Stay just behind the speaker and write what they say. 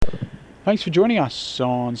Thanks for joining us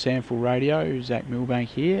on Samful Radio. Zach Milbank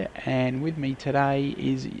here, and with me today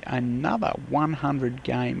is another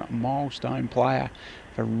 100-game milestone player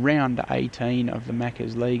for round 18 of the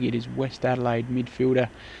Maccas League. It is West Adelaide midfielder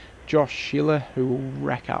Josh Schiller, who will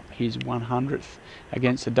rack up his 100th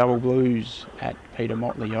against the Double Blues at Peter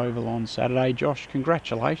Motley Oval on Saturday. Josh,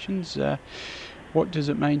 congratulations. What does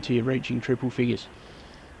it mean to you reaching triple figures?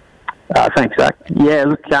 Thanks, Zach. Yeah,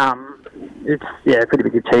 look, it's a pretty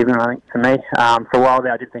big achievement, I think, for me. For a while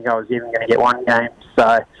there, I didn't think I was even going to get one game, so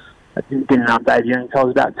I didn't debut until I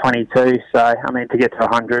was about 22. So, I mean, to get to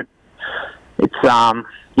 100, it's,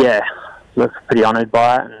 look, pretty honoured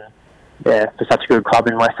by it, and for such a good club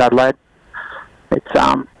in West Adelaide, it's,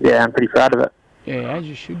 I'm pretty proud of it. Yeah, as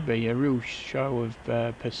you should be. A real show of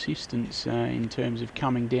persistence in terms of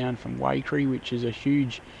coming down from Waikerie, which is a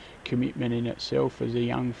huge commitment in itself as a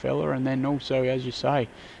young fella, and then also, as you say,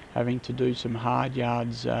 having to do some hard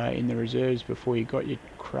yards in the reserves before you got your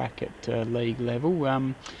crack at league level.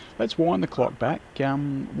 Let's wind the clock back.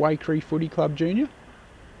 Waikerie Footy Club Junior?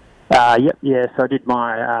 So I did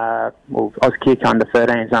my, I was kick under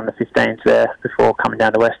 13s, under 15s there before coming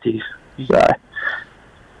down to Westies. So,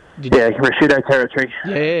 Rashudo territory.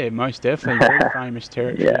 Yeah, most definitely. Very famous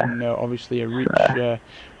territory, and obviously a rich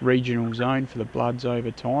regional zone for the Bloods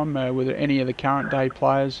over time. Were there any of the current day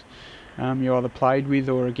players you either played with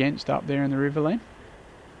or against up there in the Riverland?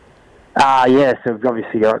 So we've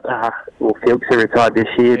obviously got Felix, who retired this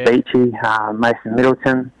year, Beachy, Mason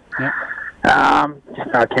Middleton,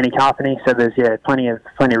 Kenny Carpeny. So there's plenty of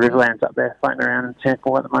Riverlands up there floating around in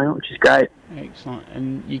Sample at the moment, which is great. Excellent.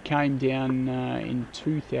 And you came down in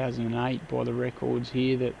 2008 by the records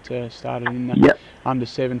here that started in the under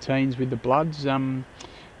 17s with the Bloods.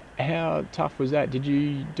 How tough was that? Did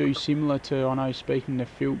you do similar to, I know, speaking to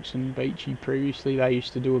Filks and Beachy previously, they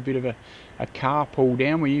used to do a bit of a car pull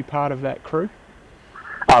down. Were you part of that crew?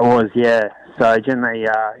 I was, yeah. So generally,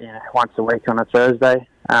 once a week on a Thursday,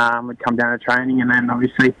 we'd come down to training, and then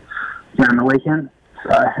obviously during the weekend.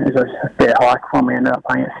 So it was a fair hike when we ended up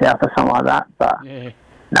playing at South or something like that. But it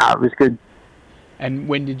was good. And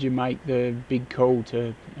when did you make the big call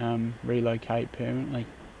to relocate permanently?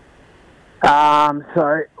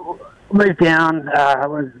 So moved down. I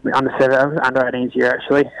was under 18s year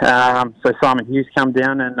actually. So Simon Hughes come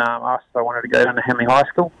down and asked if I wanted to go down to Henley High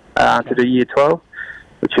School to do year 12,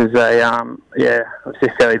 which was a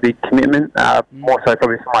fairly big commitment. More so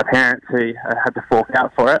probably for my parents who had to fork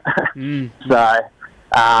out for it.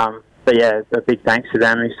 A big thanks to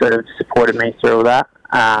them who sort of supported me through all that.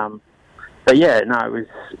 It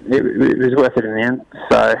was worth it in the end.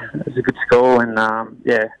 So it was a good school, and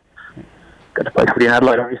got to play footy in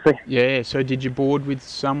Adelaide, obviously. Yeah, so did you board with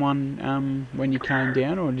someone when you came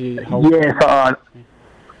down, or did you hold... I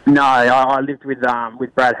lived with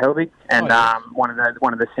Brad Helbig and one of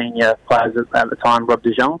the senior players at the time, Rob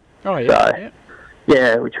De Jong. Which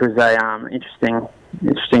was a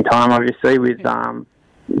interesting time, obviously, with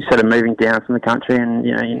sort of moving down from the country, and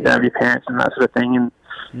you don't have your parents and that sort of thing,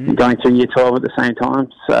 and going through year 12 at the same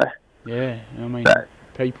time. So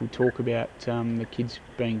people talk about the kids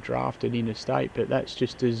being drafted interstate, but that's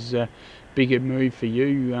just as big a move for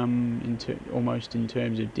you, almost in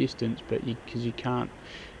terms of distance, but because you can't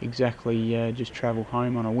exactly just travel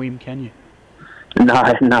home on a whim, can you? No,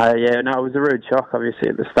 it was a rude shock, obviously,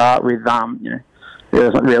 at the start with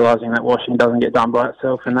realising that washing doesn't get done by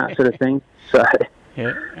itself and that sort of thing. So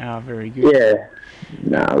very good. It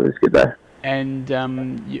was good though. And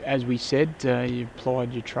as we said, you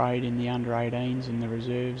applied your trade in the under-18s and the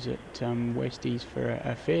reserves at Westies for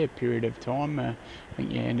a fair period of time. I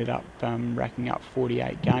think you ended up racking up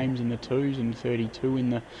 48 games in the twos and 32 in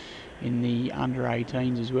the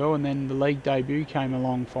under-18s as well. And then the league debut came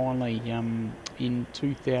along finally in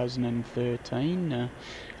 2013,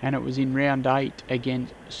 and it was in round 8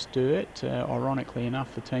 against Sturt. Ironically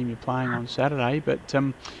enough, the team you're playing on Saturday. But do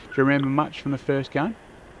you remember much from the first game?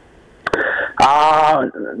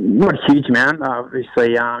 Not a huge amount.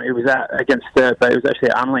 Obviously, it was against Sturt, but it was actually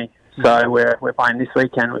at Unley. So we're playing this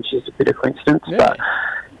weekend, which is a bit of coincidence. But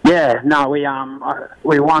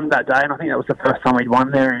we won that day, and I think that was the first time we'd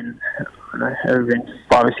won there in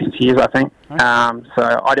 5 or 6 years, I think. So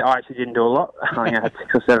I actually didn't do a lot. I think I had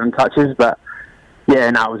 6 or 7 touches, but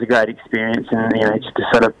it was a great experience, and just to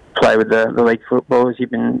sort of play with the league football as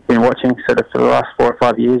you've been watching sort of for the last 4 or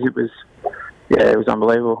 5 years. It was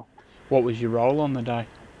unbelievable. What was your role on the day?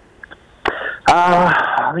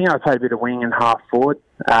 I think I played a bit of wing and half forward.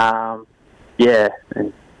 And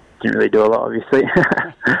didn't really do a lot, obviously.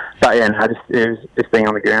 But it was just being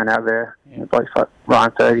on the ground out there. Blokes like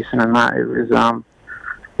Ryan Ferguson and that. It was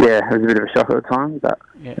it was a bit of a shock at the time, but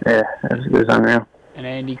Yeah. It was unreal. And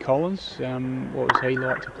Andy Collins, what was he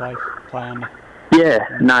like to play under? Yeah,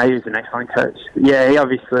 no, he was an excellent coach. Yeah, he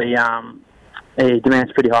obviously he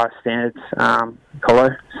demands pretty high standards, Colo.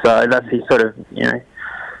 So that's his sort of,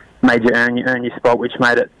 made you earn your spot, which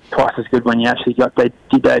made it twice as good when you actually got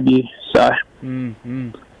your debut. So.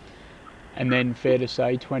 Mm-hmm. And then fair to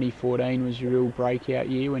say 2014 was your real breakout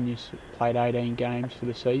year when you played 18 games for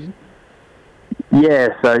the season? Yeah,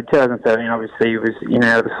 so 2013 obviously was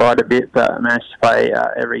out of the side a bit, but I managed to play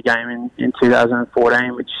every game in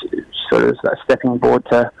 2014, which sort of is that stepping board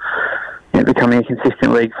to becoming a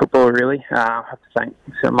consistent league footballer, really. I have to thank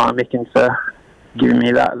Mark Micken for giving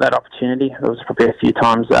me that opportunity. There was probably a few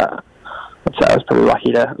times that I'd say I was probably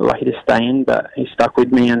lucky to stay in, but he stuck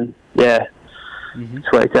with me, and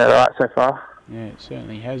it's worked out all right so far. Yeah, it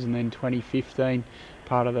certainly has. And then 2015,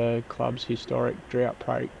 part of the club's historic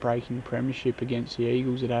drought-breaking premiership against the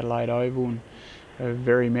Eagles at Adelaide Oval, and a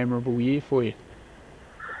very memorable year for you.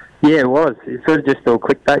 Yeah, it was. It sort of just all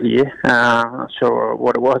clicked that year. I'm not sure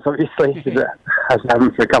what it was, obviously, because it hasn't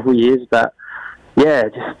happened for a couple of years, but yeah,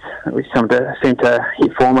 we seemed to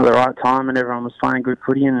hit form at the right time, and everyone was playing good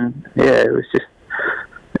footy, and yeah, it was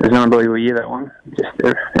an unbelievable year, that one.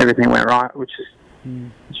 Just everything went right, which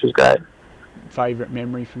was great. Favourite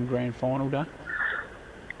memory from grand final day?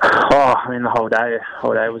 Oh, I mean, the whole day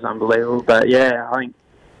was unbelievable. But yeah, I think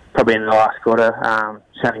probably in the last quarter,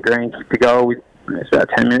 Shannon Green kicked the goal with about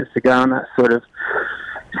 10 minutes to go, and that sort of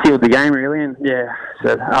sealed the game, really. And yeah,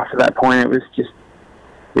 so after that point, it was just,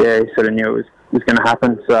 you sort of knew it was going to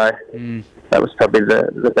happen. So that was probably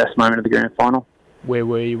the best moment of the grand final. Where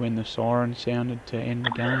were you when the siren sounded to end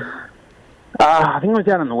the game? I think I was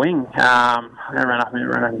out on the wing. I ran up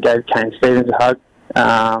and gave Kane Stevens a hug.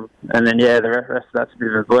 And then, the rest of that's a bit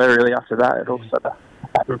of a blur, really, after that. It all sort of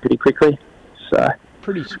happened pretty quickly. So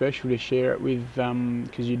pretty special to share it with,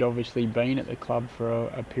 because you'd obviously been at the club for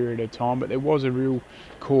a period of time, but there was a real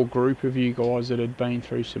core group of you guys that had been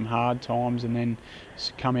through some hard times and then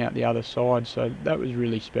come out the other side. So that was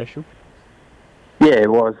really special. Yeah,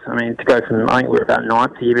 it was. I mean, to go from, I think we were about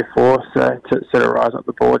 9th the year before, so to sort of rise up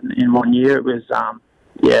the board in 1 year, it was,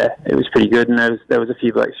 it was pretty good. And there was a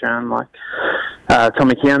few blokes around, like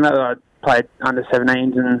Tommy Keown, that I played under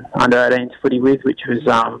 17s and under 18s footy with, which was,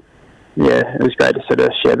 it was great to sort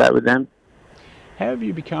of share that with them. How have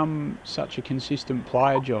you become such a consistent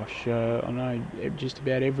player, Josh? I know just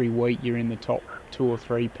about every week you're in the top 2 or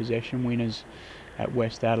 3 possession winners at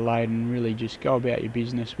West Adelaide, and really just go about your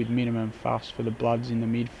business with minimum fuss for the Bloods in the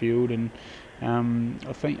midfield. And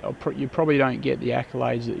I think you probably don't get the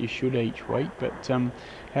accolades that you should each week, but how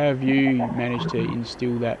have you managed to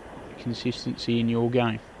instill that consistency in your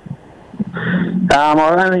game?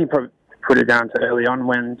 I only probably put it down to early on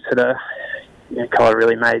when sort of Colour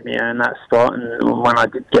really made me earn that spot, and when I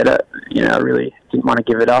did get it, I really didn't want to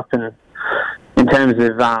give it up. And in terms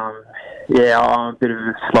of I'm a bit of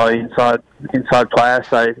a slow inside player,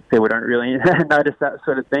 so people don't really notice that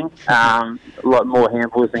sort of thing. A lot more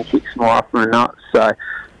handballs than kicks more often than not. So,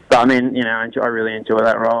 but I mean, I really enjoy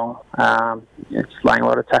that role. Just laying a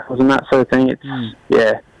lot of tackles and that sort of thing. It's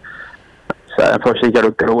So unfortunately,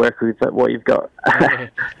 you've got to work with what you've got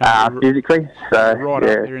physically. So right up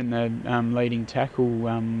there in the leading tackle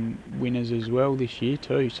winners as well this year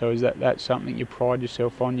too. So is that something you pride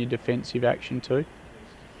yourself on, your defensive action too?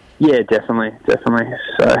 Yeah, definitely.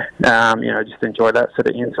 So, just enjoy that sort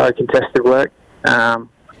of inside contested work.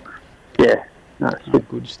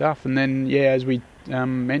 Good stuff. And then, as we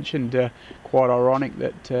mentioned, quite ironic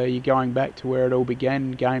that you're going back to where it all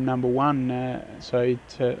began, game number 1. So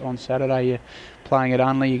on Saturday, you're playing at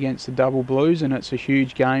Unley against the Double Blues, and it's a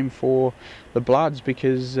huge game for the Bloods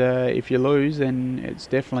because if you lose, then it's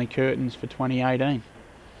definitely curtains for 2018.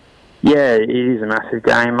 Yeah, it is a massive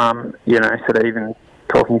game. Sort of even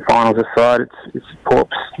talking finals aside, it's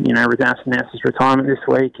Porps, announced his retirement this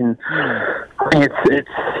week, and I think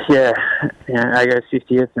Ago's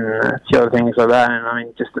 50th and a few other things like that. And I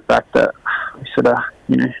mean, just the fact that we sort of,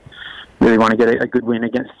 really want to get a good win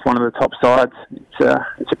against one of the top sides. It's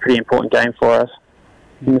a pretty important game for us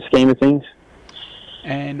in the scheme of things.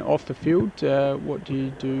 And off the field, what do you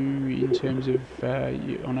do in terms of, I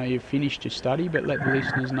know you've finished your study, but let the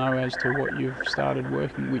listeners know as to what you've started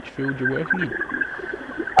working, which field you're working in.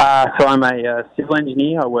 So I'm a civil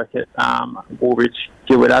engineer. I work at Wallbridge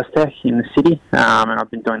Gilbert Aztec in the city, and I've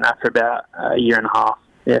been doing that for about a year and a half,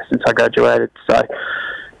 since I graduated. So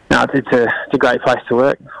it's a great place to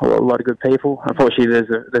work. A lot of good people. Unfortunately, there's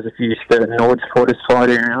a few Nord supporters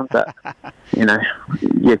floating around, but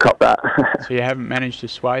you cop that. So you haven't managed to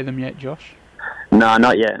sway them yet, Josh? No,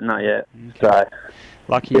 not yet. Okay. So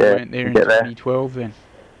lucky you weren't there in 2012 then.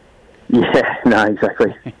 Yeah, no,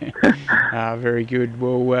 exactly. Very good.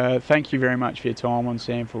 Well, thank you very much for your time on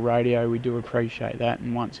SANFL Radio. We do appreciate that.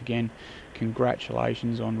 And once again,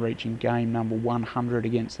 congratulations on reaching game number 100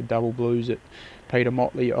 against the Double Blues at Peter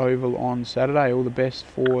Motley Oval on Saturday. All the best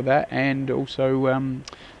for that, and also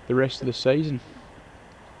the rest of the season.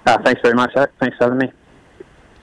 Thanks very much, Zach. Thanks for having me.